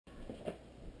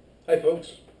Hi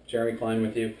folks, Jeremy Klein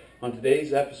with you. On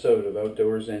today's episode of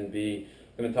OutdoorsNB,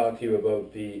 I'm going to talk to you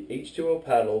about the H2O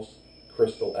Paddles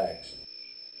Crystal X.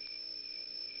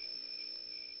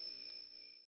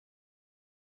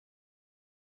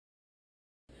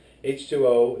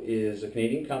 H2O is a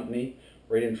Canadian company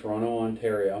right in Toronto,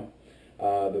 Ontario.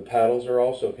 The paddles are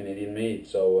also Canadian made,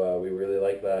 so we really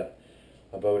like that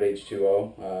about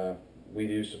H2O. We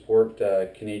do support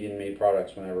Canadian made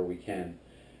products whenever we can.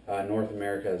 North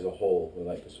America as a whole we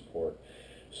like to support.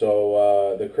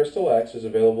 So the Crystal X is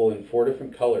available in 4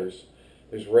 different colors.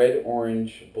 There's red,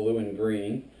 orange, blue, and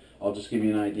green. I'll just give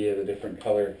you an idea of the different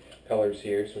colors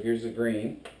here. So here's the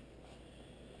green,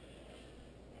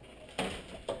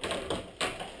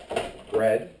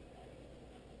 red,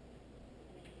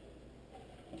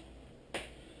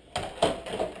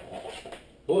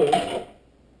 blue,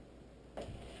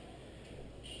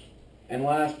 and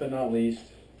last but not least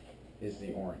is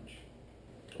the orange.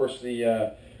 Of course,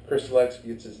 the Crystal X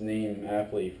gets its name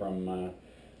aptly from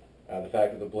the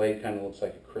fact that the blade kind of looks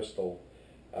like a crystal,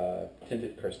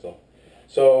 tinted crystal.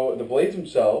 So the blades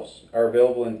themselves are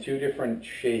available in 2 different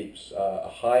shapes, a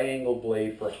high angle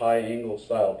blade for high angle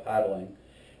style paddling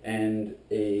and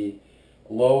a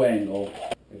low angle.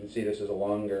 You can see this is a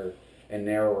longer and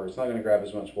narrower. It's not going to grab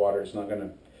as much water. It's not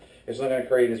going to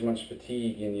create as much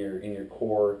fatigue in your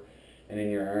core and in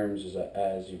your arms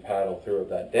as you paddle throughout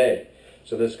that day.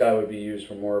 So this guy would be used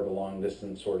for more of a long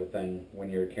distance sort of thing when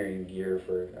you're carrying gear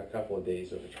for a couple of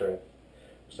days of a trip,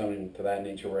 something to that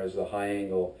nature, whereas the high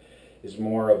angle is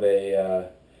more of a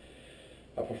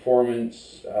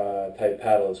performance type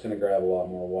paddle. It's going to grab a lot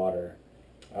more water.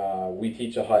 We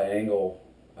teach a high angle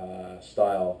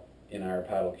style in our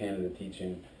Paddle Canada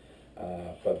teaching,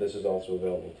 but this is also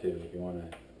available too if you want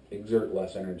to exert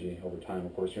less energy over time.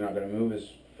 Of course, you're not going to move as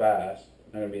fast,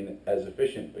 not going to be as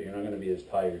efficient, but you're not going to be as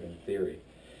tired in theory.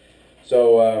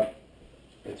 So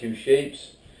the 2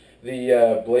 shapes.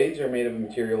 The blades are made of a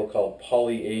material called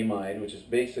polyamide, which is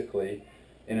basically,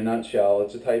 in a nutshell,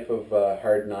 it's a type of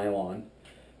hard nylon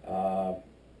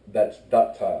that's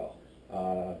ductile.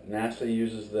 NASA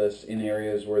uses this in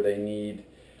areas where they need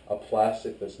a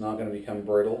plastic that's not going to become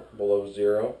brittle below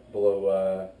zero,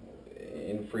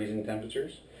 in freezing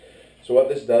temperatures. So what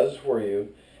this does for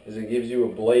you is it gives you a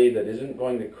blade that isn't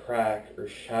going to crack or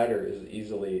shatter as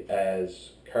easily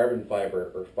as carbon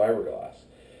fiber or fiberglass.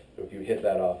 So if you hit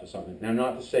that off of something. Now,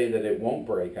 not to say that it won't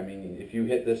break. I mean, if you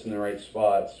hit this in the right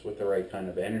spots with the right kind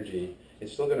of energy,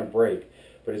 it's still going to break,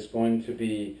 but it's going to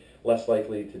be less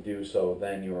likely to do so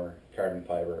than your carbon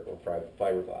fiber or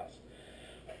fiberglass.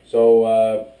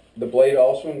 So the blade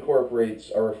also incorporates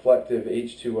a reflective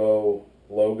H2O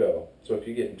logo. So if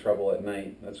you get in trouble at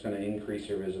night, that's going to increase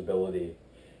your visibility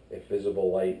if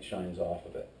visible light shines off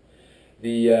of it.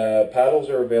 The paddles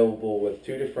are available with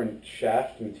 2 different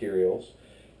shaft materials.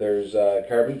 There's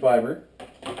carbon fiber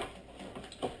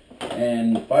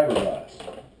and fiberglass.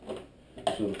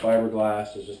 So the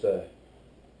fiberglass is just a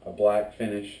black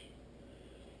finish,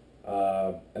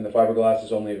 and the fiberglass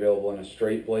is only available in a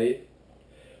straight blade,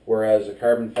 whereas the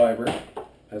carbon fiber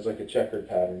has like a checkered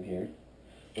pattern here.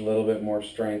 A little bit more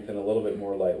strength and a little bit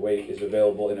more lightweight is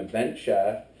available in a bent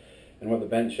shaft. And what the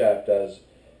bent shaft does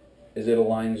is it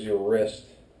aligns your wrist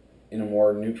in a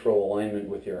more neutral alignment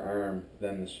with your arm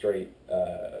than the straight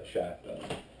shaft does.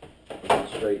 The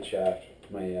straight shaft,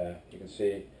 you can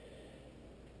see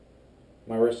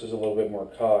my wrist is a little bit more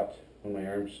cocked when my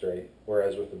arm's straight,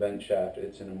 whereas with the bent shaft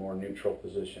it's in a more neutral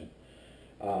position.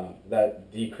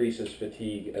 That decreases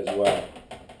fatigue as well.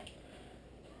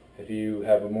 If you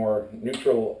have a more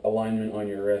neutral alignment on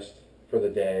your wrist for the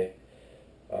day,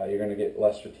 you're going to get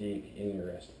less fatigue in your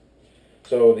wrist.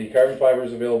 So the carbon fiber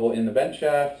is available in the bent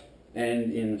shaft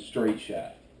and in the straight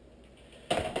shaft,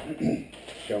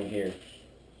 shown here.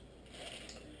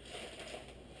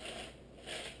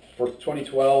 For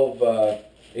 2012,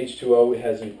 H2O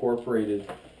has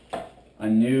incorporated a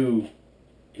new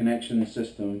connection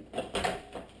system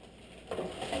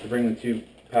to bring the 2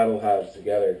 paddle halves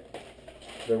together.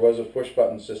 There was a push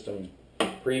button system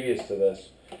previous to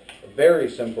this, a very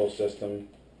simple system.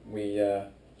 We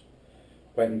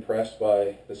quite impressed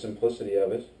by the simplicity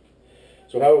of it.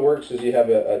 So how it works is you have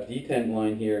a detent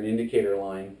line here, an indicator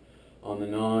line on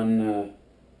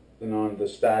the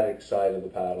static side of the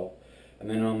paddle, and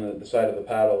then on the side of the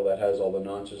paddle that has all the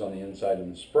notches on the inside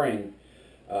and the spring,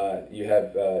 you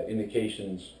have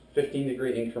indications,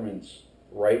 15-degree increments,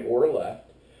 right or left,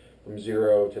 from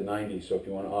 0 to 90. So if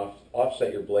you want to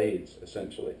offset your blades,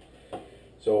 essentially.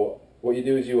 So what you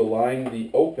do is you align the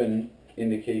open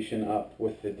indication up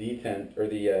with the detent, or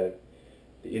the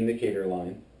indicator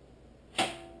line.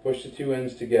 Push the 2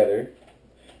 ends together.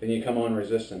 Then you come on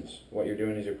resistance. What you're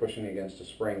doing is you're pushing against a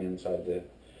spring inside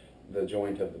the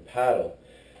joint of the paddle.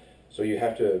 So you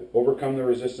have to overcome the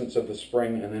resistance of the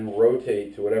spring and then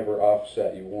rotate to whatever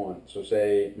offset you want. So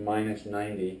say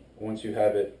 -90. Once you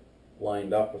have it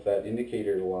lined up with that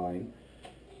indicator line,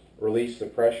 release the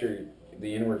pressure,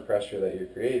 the inward pressure that you're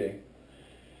creating,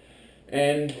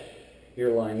 and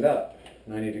you're lined up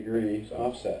 90 degrees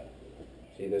offset.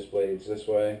 See, this blade's this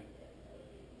way,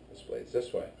 this blade's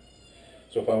this way.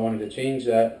 So if I wanted to change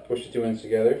that, push the two ends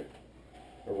together,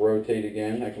 or rotate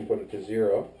again, I can put it to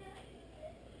 0.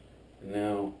 And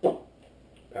now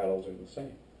paddles are the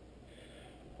same.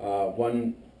 A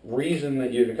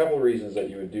couple of reasons that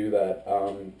you would do that.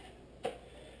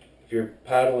 If you're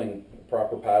paddling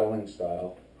proper paddling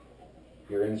style,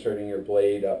 you're inserting your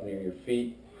blade up near your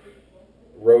feet,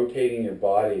 rotating your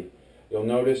body. You'll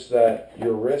notice that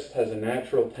your wrist has a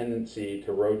natural tendency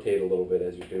to rotate a little bit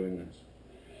as you're doing this.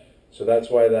 So that's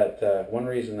why one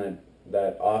reason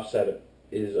that offset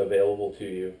is available to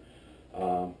you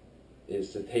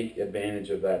is to take advantage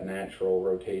of that natural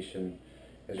rotation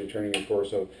as you're turning your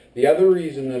torso. The other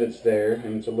reason that it's there,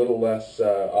 and it's a little less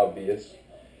obvious,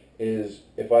 is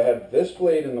if I have this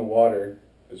blade in the water,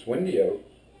 it's windy out,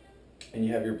 and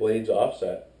you have your blades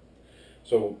offset.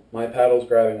 So my paddle's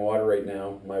grabbing water right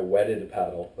now, my wetted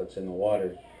paddle that's in the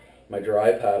water. My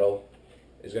dry paddle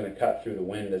is going to cut through the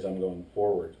wind as I'm going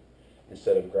forward,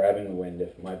 instead of grabbing the wind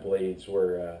if my blades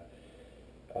were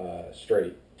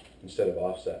straight instead of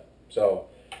offset. So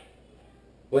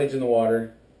blades in the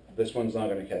water, this one's not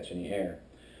going to catch any air.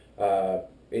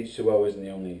 H2O isn't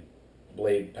the only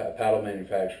paddle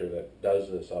manufacturer that does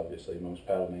this, obviously. Most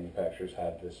paddle manufacturers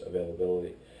have this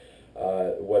availability.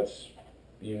 What's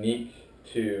unique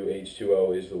to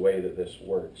H2O is the way that this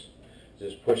works.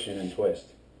 Just push in and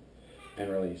twist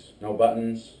and release. No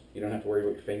buttons. You don't have to worry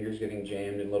about your fingers getting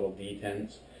jammed in little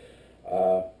detents.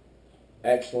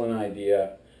 Excellent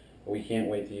idea. We can't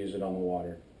wait to use it on the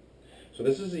water. So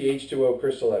this is the H2O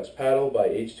Crystal X paddle by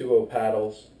H2O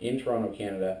Paddles in Toronto,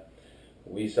 Canada.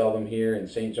 We sell them here in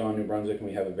St. John, New Brunswick, and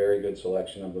we have a very good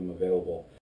selection of them available.